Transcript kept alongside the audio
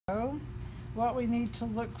what we need to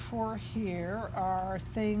look for here are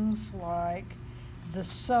things like the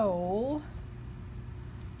sole.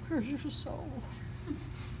 Where's your sole?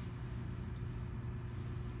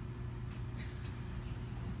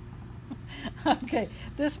 Okay,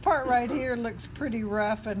 this part right here looks pretty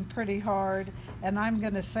rough and pretty hard, and I'm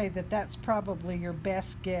going to say that that's probably your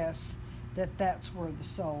best guess that that's where the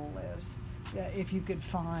sole is. If you could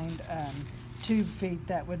find tube feet,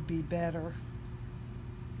 that would be better.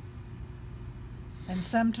 And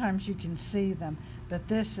sometimes you can see them, but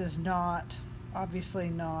this is not, obviously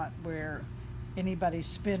not where anybody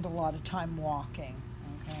spend a lot of time walking.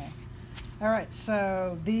 Okay. All right,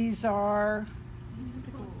 so these are,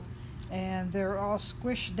 and they're all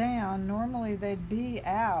squished down. Normally they'd be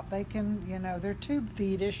out. They can, you know, they're tube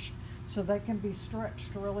feetish, so they can be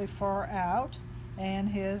stretched really far out. And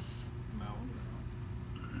his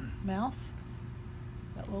mouth,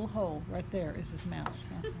 that little hole right there is his mouth.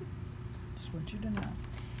 Just want you to know.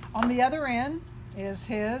 On the other end is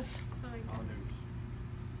his.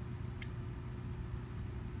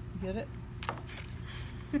 Get it?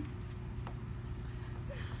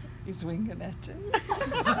 He's winking at you.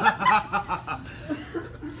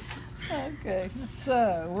 Okay,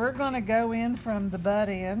 so we're going to go in from the butt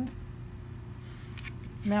end.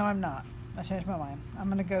 No, I'm not. I changed my mind. I'm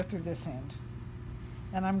going to go through this end.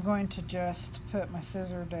 And I'm going to just put my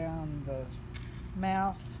scissor down the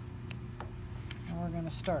mouth. And we're going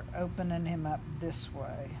to start opening him up this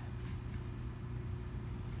way.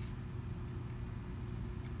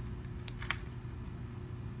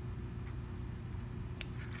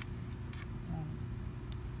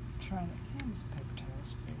 Trying to hand this paper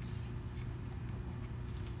towels, please.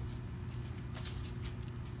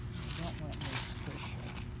 Don't let me squish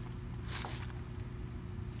it.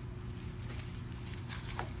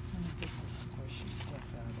 Let me get the squishy stuff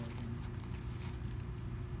out of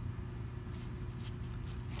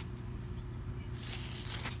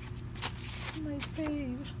him. My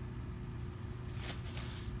fave.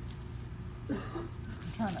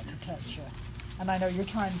 I'm trying not to touch you. And I know you're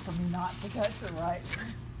trying for me not to touch her, right?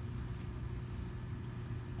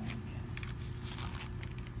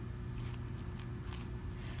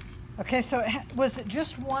 Okay, so was it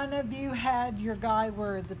just one of you had your guy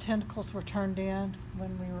where the tentacles were turned in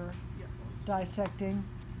when we were dissecting?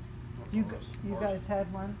 You guys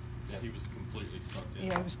had one? Yeah, he was completely sucked in.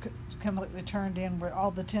 Yeah, he was completely turned in where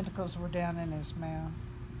all the tentacles were down in his mouth.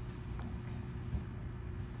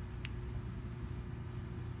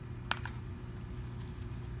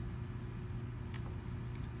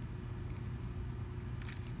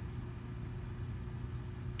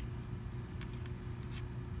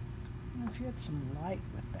 If you had some light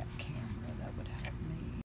with that camera, that would help me.